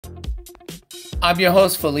I'm your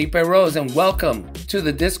host, Felipe Rose, and welcome to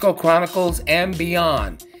the Disco Chronicles and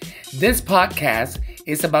Beyond. This podcast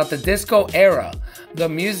is about the disco era, the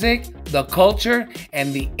music, the culture,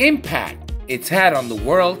 and the impact it's had on the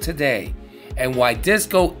world today, and why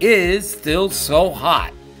disco is still so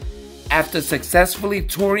hot. After successfully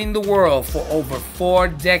touring the world for over 4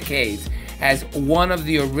 decades as one of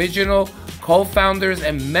the original co-founders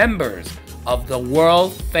and members of the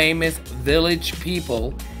world-famous Village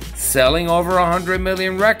People, selling over 100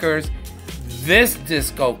 million records, this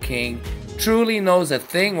disco king truly knows a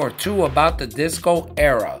thing or two about the disco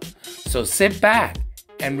era. So sit back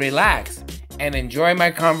and relax and enjoy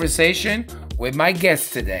my conversation with my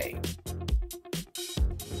guest today.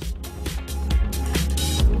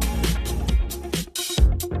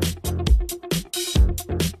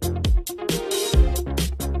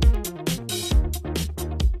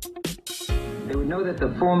 Know that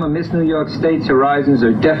the former Miss New York State's horizons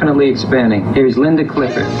are definitely expanding. Here's Linda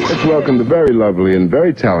Clifford. Let's welcome the very lovely and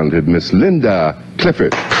very talented Miss Linda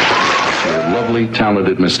Clifford. The lovely,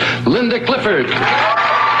 talented Miss Linda Clifford.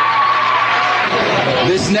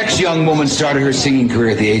 This next young woman started her singing career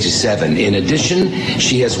at the age of 7. In addition,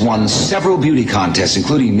 she has won several beauty contests,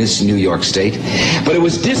 including Miss New York State. But it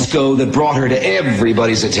was disco that brought her to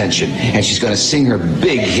everybody's attention. And she's going to sing her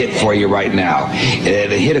big hit for you right now.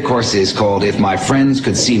 The hit, of course, is called If My Friends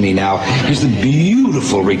Could See Me Now. Here's the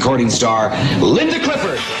beautiful recording star, Linda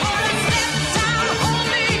Clifford.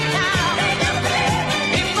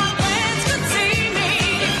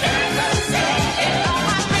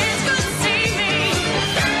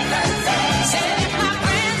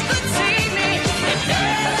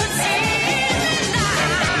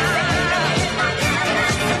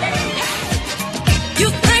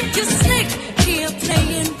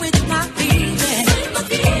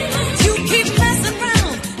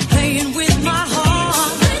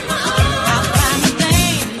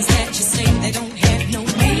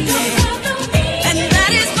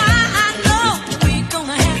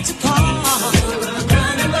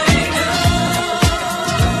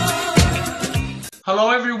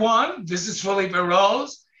 Hello, everyone. This is Felipe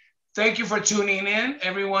Rose. Thank you for tuning in,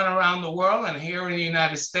 everyone around the world and here in the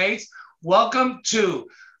United States. Welcome to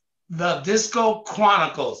the Disco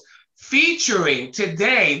Chronicles, featuring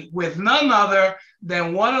today with none other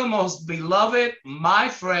than one of the most beloved, my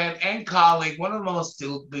friend and colleague, one of the most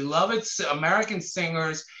beloved American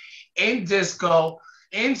singers in disco,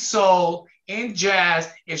 in soul, in jazz.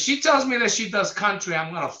 If she tells me that she does country,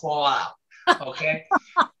 I'm going to fall out, okay?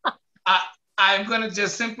 I'm going to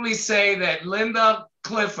just simply say that Linda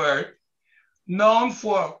Clifford, known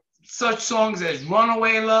for such songs as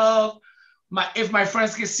Runaway Love, If My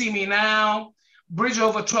Friends Could See Me Now, Bridge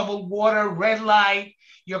Over Troubled Water, Red Light,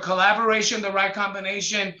 your collaboration, The Right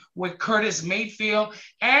Combination with Curtis Mayfield,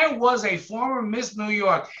 and was a former Miss New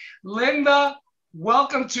York. Linda,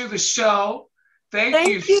 welcome to the show.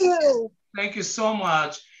 Thank you. Thank you so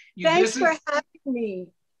much. Thanks for having me.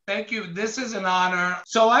 Thank you. This is an honor.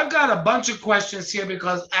 So I've got a bunch of questions here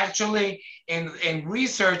because actually in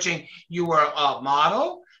researching, you were a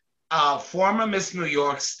model, former Miss New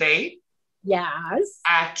York State. Yes.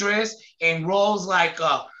 Actress in roles like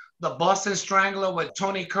the Boston Strangler with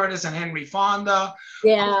Tony Curtis and Henry Fonda.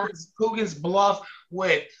 Yeah. Coogan's Bluff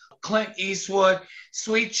with Clint Eastwood.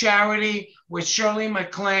 Sweet Charity with Shirley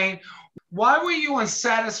MacLaine. Why were you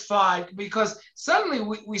unsatisfied? Because suddenly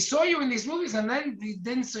we saw you in these movies and then we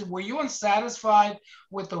didn't see, were you unsatisfied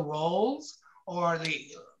with the roles or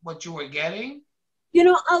what you were getting? You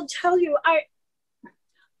know, I'll tell you,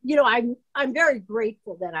 I'm very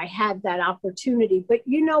grateful that I had that opportunity. But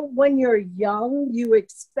you know, when you're young, you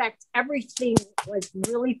expect everything like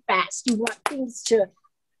really fast. You want things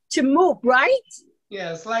to move, right?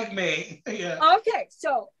 Yes, like me. Yeah. Okay,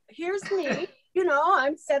 so here's me. You know,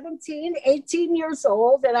 I'm 17, 18 years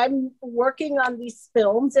old, and I'm working on these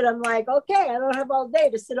films, and I'm like, okay, I don't have all day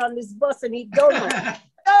to sit on this bus and eat donuts.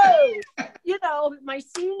 Oh, you know, my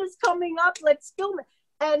scene is coming up, let's film it.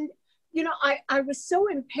 And, you know, I was so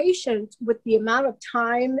impatient with the amount of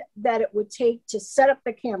time that it would take to set up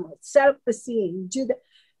the camera, set up the scene,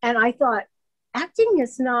 and I thought, acting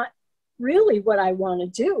is not really what I want to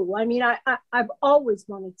do. I mean, I've always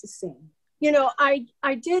wanted to sing. You know, I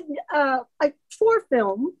did 4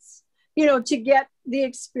 films, you know, to get the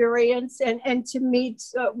experience and to meet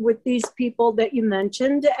with these people that you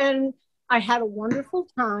mentioned. And I had a wonderful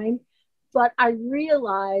time, but I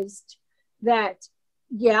realized that,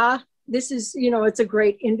 yeah, this is, you know, it's a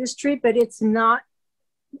great industry, but it's not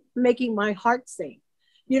making my heart sing.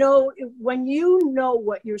 You know, when you know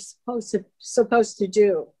what you're supposed to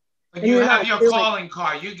do. When you have your calling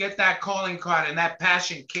card, you get that calling card and that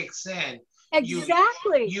passion kicks in.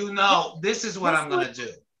 Exactly. You know, this is what I'm going to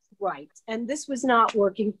do. Right. And this was not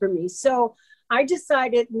working for me. So I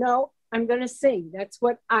decided, no, I'm going to sing. That's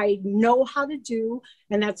what I know how to do.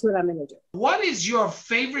 And that's what I'm going to do. What is your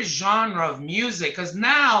favorite genre of music? Because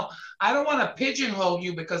now I don't want to pigeonhole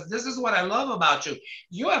you, because this is what I love about you.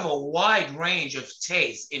 You have a wide range of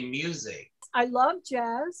taste in music. I love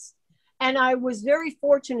jazz. And I was very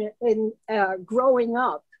fortunate in growing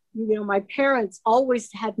up. You know, my parents always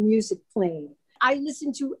had music playing. I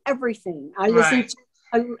listened to everything. I listened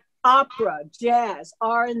to opera, jazz,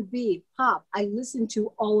 R&B, pop. I listened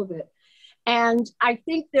to all of it. And I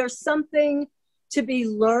think there's something to be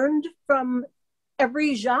learned from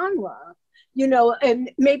every genre, you know,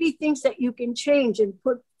 and maybe things that you can change and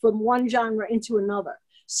put from one genre into another.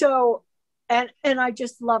 So, and I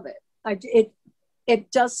just love it.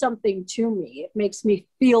 It does something to me. It makes me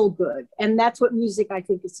feel good. And that's what music, I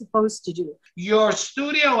think, is supposed to do. Your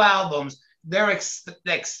studio albums, they're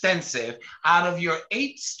extensive. Out of your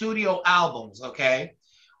 8 studio albums, okay,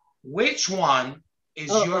 which one is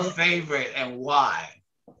your favorite and why?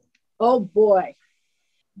 Oh, boy.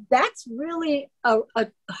 That's really a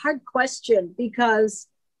hard question because,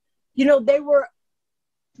 you know, they were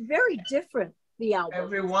very different. The album.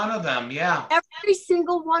 Every one of them, yeah. Every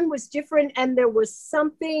single one was different, and there was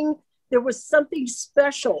something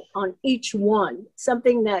special on each one,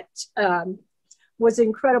 something that was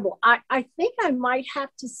incredible. I think I might have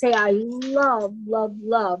to say I loved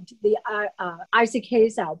the Isaac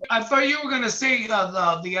Hayes album. I thought you were going to say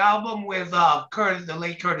the album with the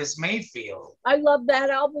late Curtis Mayfield. I love that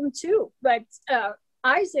album too, but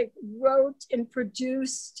Isaac wrote and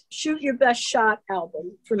produced Shoot Your Best Shot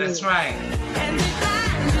album for me. That's right. And the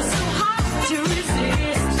time is so hard to resist.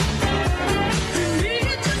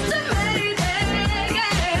 You're just amazing,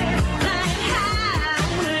 like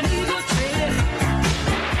how an eagle trip.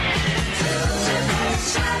 Shoot your best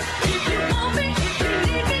shot if you want me, if you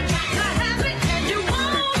need me, you're happy and you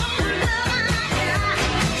want the love I got.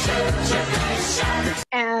 Shoot your best shot.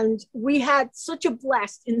 And we had such a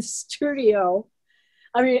blast in the studio.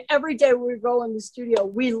 I mean, every day we would go in the studio,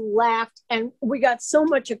 we laughed and we got so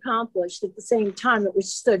much accomplished at the same time. It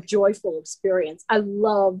was just a joyful experience. I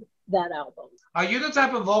love that album. Are you the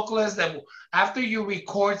type of vocalist that after you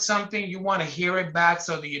record something, you want to hear it back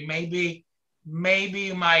so that you maybe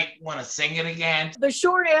you might want to sing it again? The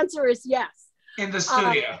short answer is yes. In the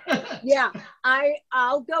studio. Yeah,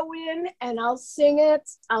 I'll go in and I'll sing it.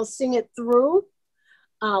 I'll sing it through.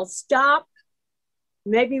 I'll stop.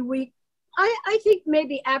 Maybe I think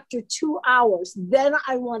maybe after 2 hours, then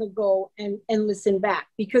I want to go and listen back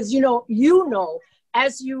because, you know,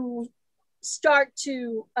 as you start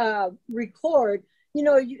to record, you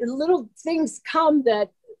know, little things come that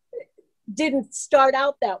didn't start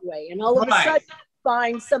out that way. And all of a sudden you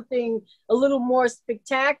find something a little more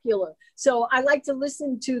spectacular. So I like to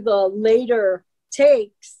listen to the later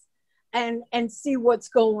takes and see what's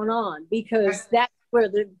going on because that's where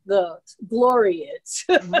the glory is.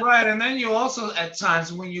 Right. And then you also, at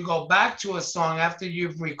times, when you go back to a song after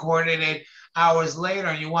you've recorded it hours later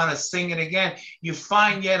and you want to sing it again, you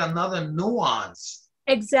find yet another nuance.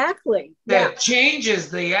 Exactly. That changes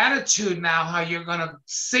the attitude now, how you're going to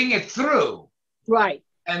sing it through. Right.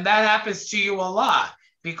 And that happens to you a lot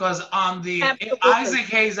because on the Isaac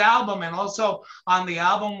Hayes album and also on the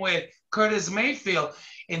album with Curtis Mayfield,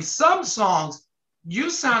 in some songs,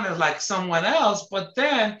 you sounded like someone else, but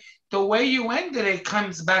then the way you ended it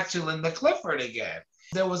comes back to Linda Clifford again.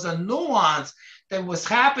 There was a nuance that was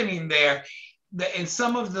happening there in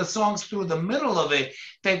some of the songs through the middle of it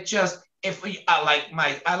that just,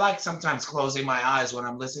 I like sometimes closing my eyes when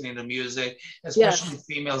I'm listening to music, especially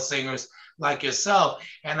female singers like yourself.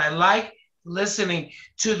 And I like listening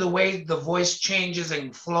to the way the voice changes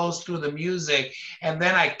and flows through the music. And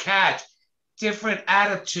then I catch different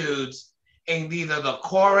attitudes in either the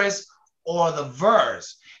chorus or the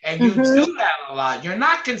verse, and you do that a lot. You're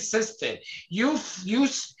not consistent. You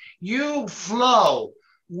flow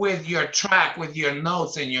with your track, with your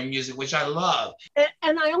notes and your music, which I love.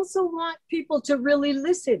 And I also want people to really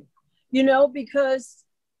listen, you know, because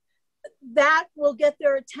that will get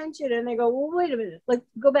their attention, and they go, "Well, wait a minute, let's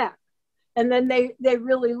go back." And then they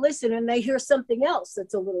really listen and they hear something else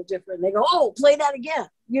that's a little different. They go, "Oh, play that again,"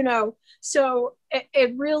 you know? So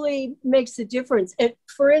it really makes a difference.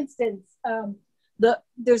 For instance,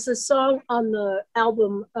 there's a song on the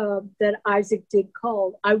album that Isaac did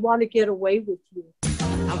called "I Want to Get Away with You."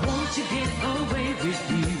 I want to get away with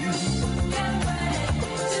you.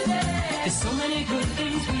 There's so many good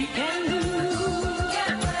things we can do.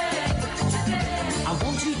 I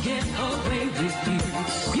want to get away with you.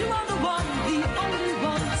 You are the one, the only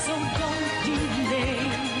one, so don't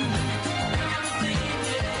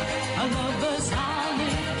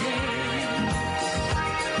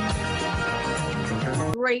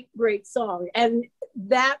great, great song. And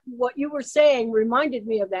that, what you were saying reminded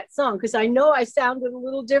me of that song, because I know I sounded a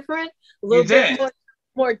little different, a little bit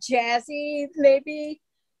more jazzy, maybe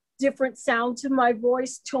different sound to my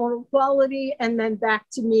voice, tonal quality, and then back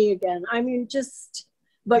to me again. I mean, just,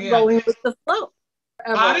 but going with the flow.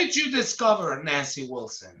 How did you discover Nancy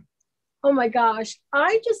Wilson? Oh my gosh.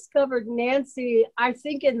 I discovered Nancy, I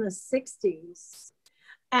think in the 60s.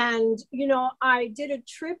 And, you know, I did a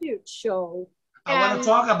tribute show. I want to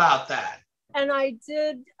talk about that. And I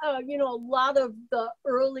did, you know, a lot of the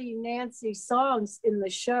early Nancy songs in the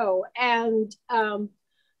show. And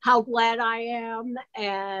How Glad I Am,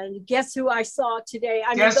 and Guess Who I Saw Today.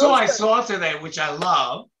 Guess Who I Saw Today, which I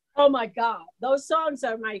love. Oh my God. Those songs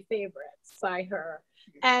are my favorites by her.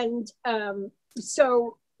 And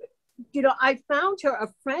so, you know, I found her, a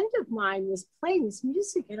friend of mine was playing this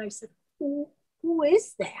music, and I said, who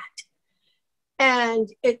is that? And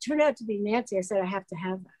it turned out to be Nancy. I said, I have to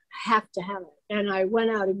have it. I have to have it. And I went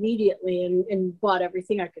out immediately and bought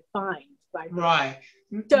everything I could find by her. Right.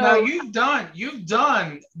 So, now you've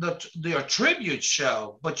done the tribute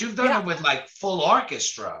show, but you've done it with like full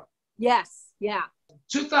orchestra. Yes. Yeah.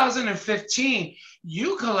 2015,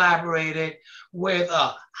 you collaborated with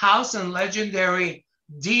a house and legendary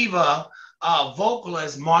diva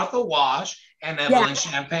vocalist Martha Wash and Evelyn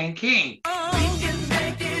Champagne King.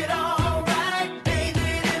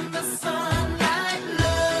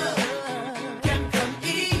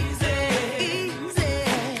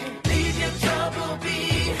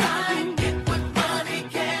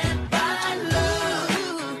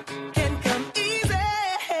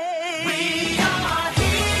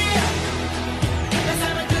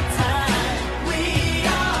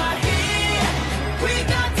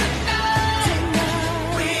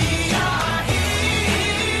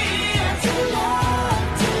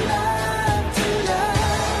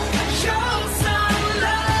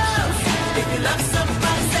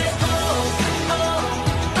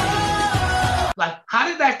 Like, how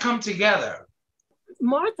did that come together?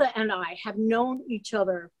 Martha and I have known each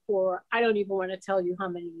other for, I don't even want to tell you how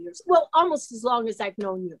many years. Well, almost as long as I've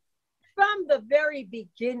known you. From the very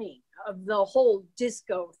beginning of the whole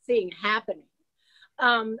disco thing happening.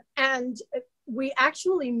 And we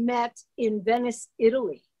actually met in Venice,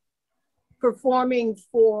 Italy, performing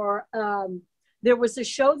for, there was a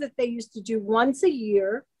show that they used to do once a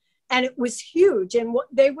year, and it was huge. And what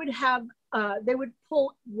they would have, they would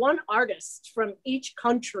pull one artist from each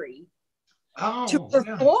country to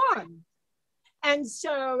perform. And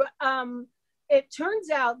so it turns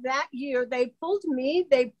out that year they pulled me,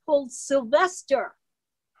 they pulled Sylvester.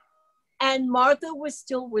 And Martha was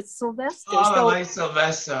still with Sylvester. Oh, so, I like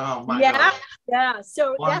Sylvester. Oh my God. Yeah.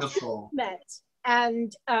 So wonderful. That's how we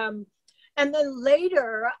met. And then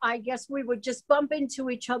later, I guess we would just bump into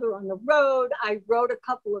each other on the road. I wrote a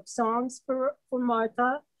couple of songs for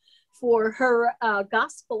Martha for her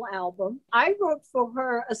gospel album. I wrote for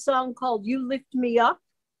her a song called You Lift Me Up.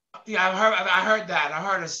 Yeah, I heard that. I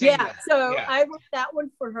heard her sing that. So I wrote that one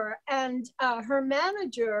for her. And her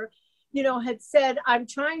manager, you know, had said, I'm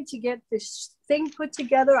trying to get this thing put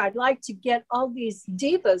together. I'd like to get all these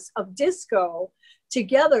divas of disco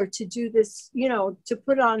together to do this, you know, to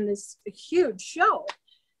put on this huge show.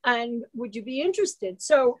 And would you be interested?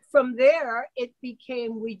 So from there, it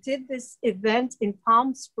became, we did this event in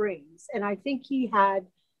Palm Springs. And I think he had,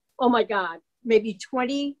 oh my God, maybe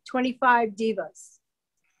 20, 25 divas.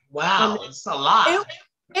 Wow, it's a lot.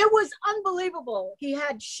 It was unbelievable. He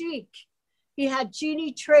had Chic. He had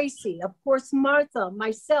Jeannie Tracy, of course, Martha,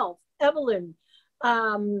 myself, Evelyn,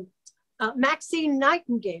 Maxine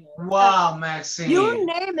Nightingale. Wow, Maxine. You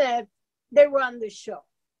name it, they were on the show.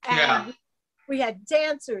 And yeah. We had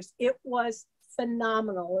dancers. It was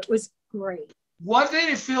phenomenal. It was great. What did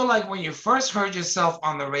it feel like when you first heard yourself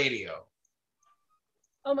on the radio?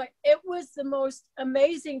 Oh my, it was the most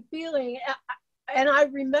amazing feeling. And I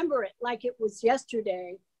remember it like it was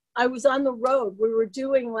yesterday. I was on the road. We were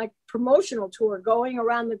doing like promotional tour, going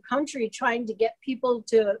around the country, trying to get people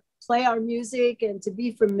to play our music and to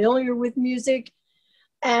be familiar with music.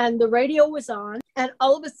 And the radio was on. And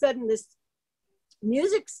all of a sudden this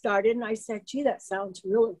music started. And I said, gee, that sounds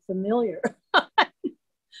really familiar.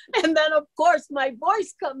 And then of course my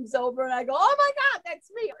voice comes over and I go, oh my God,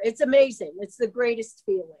 that's me. It's amazing. It's the greatest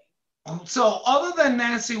feeling. So other than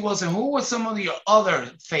Nancy Wilson, who were some of your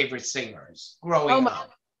other favorite singers growing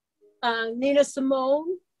up? Nina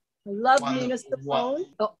Simone. I love Nina Simone. Wow.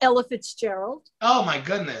 Oh, Ella Fitzgerald. Oh my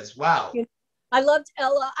goodness. Wow. You know, I loved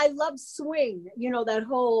Ella. I loved swing. You know, that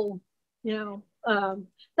whole, you know,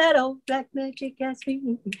 that old black magic has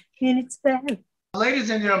me in its bed. Ladies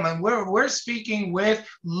and gentlemen, we're speaking with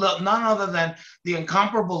none other than the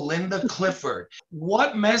incomparable Linda Clifford.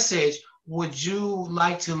 What message would you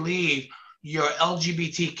like to leave your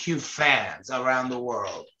LGBTQ fans around the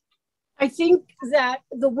world? I think that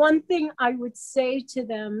the one thing I would say to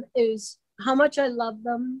them is how much I love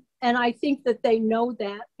them. And I think that they know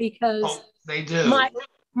that because they do.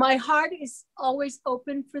 My heart is always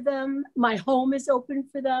open for them. My home is open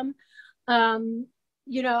for them.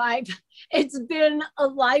 You know, it's been a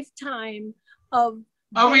lifetime of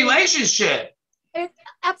a relationship.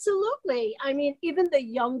 Absolutely. I mean, even the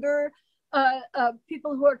younger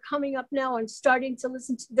people who are coming up now and starting to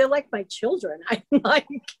listen to, they're like my children. I'm like,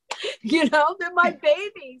 you know, they're my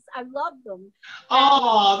babies. I love them.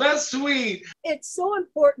 Oh, that's sweet. It's so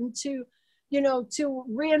important to, you know, to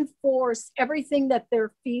reinforce everything that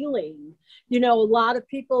they're feeling. You know, a lot of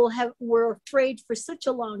people were afraid for such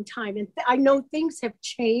a long time. And I know things have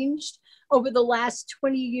changed over the last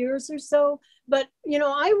 20 years or so, but, you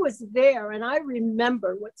know, I was there and I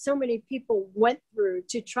remember what so many people went through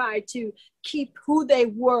to try to keep who they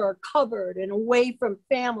were covered and away from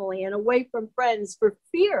family and away from friends for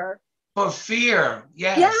fear. For fear,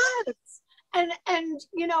 yes. Yes. And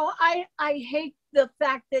you know, I hate the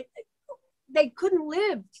fact that they couldn't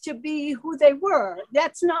live to be who they were.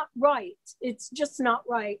 That's not right. It's just not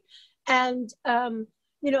right. And,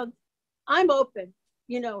 you know, I'm open,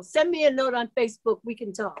 you know, send me a note on Facebook. We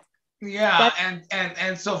can talk. Yeah.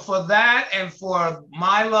 And so for that and for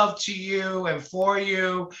my love to you and for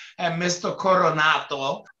you and Mr.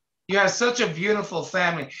 Coronato, you have such a beautiful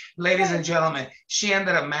family. Ladies and gentlemen, she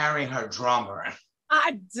ended up marrying her drummer.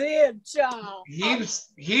 I did, John. He's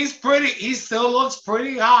pretty. He still looks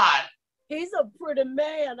pretty hot. He's a pretty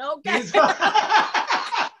man. Okay.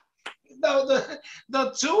 No,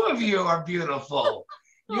 the two of you are beautiful.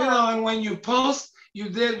 You know, and when you post, you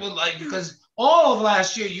did with like, because all of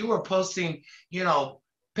last year you were posting, you know,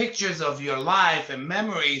 pictures of your life and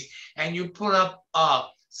memories, and you put up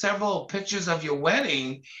several pictures of your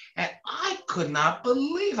wedding, and I could not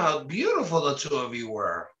believe how beautiful the two of you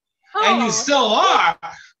were. And you still are,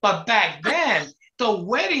 but back then, the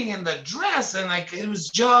wedding and the dress, and like, it was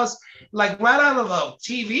just like right out of a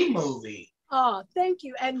TV movie. Oh, thank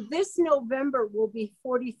you. And this November will be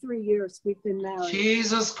 43 years we've been married.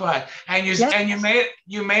 Jesus Christ. And you made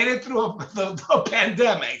it through the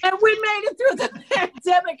pandemic. And we made it through the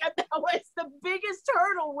pandemic, and that was the biggest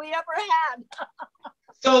hurdle we ever had.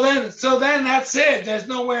 So then that's it. There's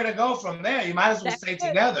nowhere to go from there. You might as well stay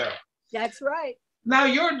together. That's right. Now,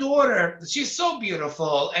 your daughter, she's so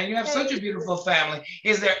beautiful, and you have such a beautiful family.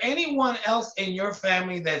 Is there anyone else in your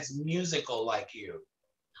family that's musical like you?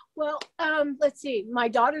 Well, let's see. My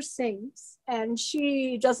daughter sings, and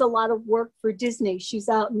she does a lot of work for Disney. She's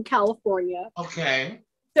out in California. Okay.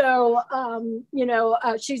 So, you know,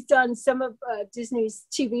 she's done some of Disney's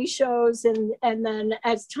TV shows, and then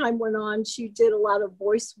as time went on, she did a lot of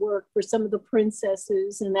voice work for some of the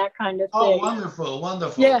princesses and that kind of thing. Oh, wonderful,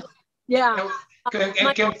 wonderful. Yeah, yeah.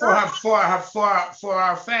 For our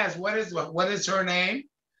fans, what is her name?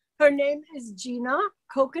 Her name is Gina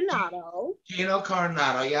Coconato. Gina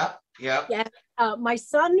Coconato, yep. Yeah. My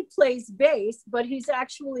son plays bass, but he's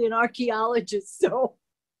actually an archaeologist. So,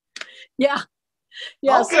 yeah.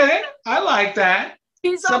 Okay, I like that.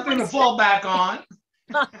 He's something to fall back on.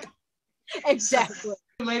 Exactly.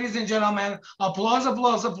 Ladies and gentlemen, applause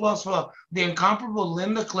for the incomparable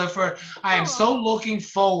Linda Clifford. I am so looking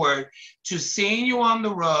forward to seeing you on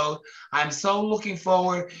the road. I'm so looking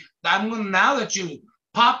forward. Now that you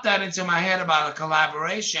popped that into my head about a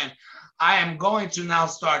collaboration, I am going to now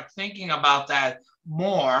start thinking about that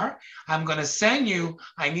more. I'm going to send you,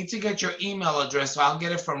 I need to get your email address, so I'll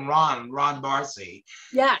get it from Ron Darcy.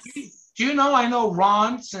 Yes. Do you know I know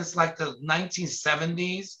Ron since like the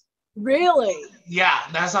 1970s? Really? Yeah,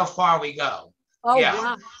 that's how far we go. Oh, yeah.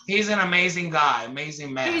 Wow. He's an amazing guy,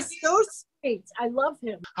 amazing man. He's so sweet. I love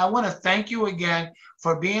him. I want to thank you again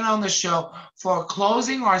for being on the show, for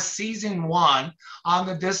closing our season 1 on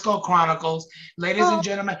the Disco Chronicles. Ladies and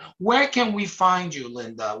gentlemen, where can we find you,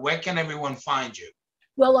 Linda? Where can everyone find you?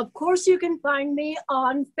 Well, of course, you can find me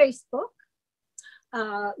on Facebook,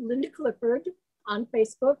 Linda Clifford on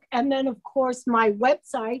Facebook. And then, of course, my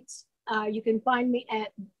website, you can find me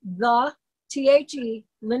at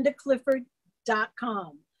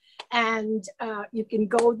lindaclifford.com. And you can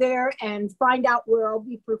go there and find out where I'll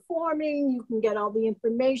be performing. You can get all the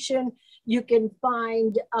information. You can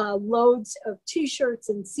find loads of T-shirts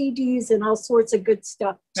and CDs and all sorts of good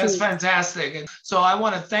stuff too. That's fantastic. And so I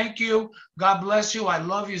want to thank you. God bless you. I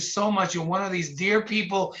love you so much. You're one of these dear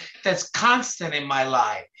people that's constant in my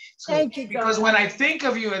life. So, Thank you, because God. when I think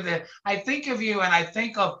of you, I think of you and I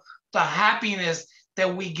think of the happiness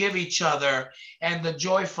that we give each other and the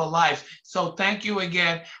joyful life. So thank you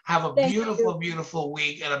again. Have a Thank beautiful, you. beautiful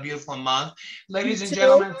week and a beautiful month. Ladies You and too.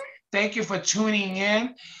 gentlemen, thank you for tuning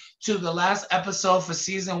in to the last episode for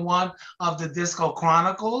season 1 of the Disco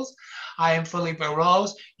Chronicles. I am Felipe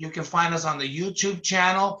Rose. You can find us on the YouTube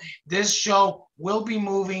channel. This show will be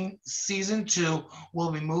moving, season 2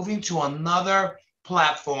 will be moving to another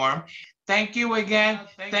platform. Thank you again.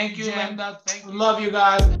 Thank you, Linda. Love you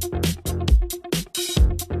guys.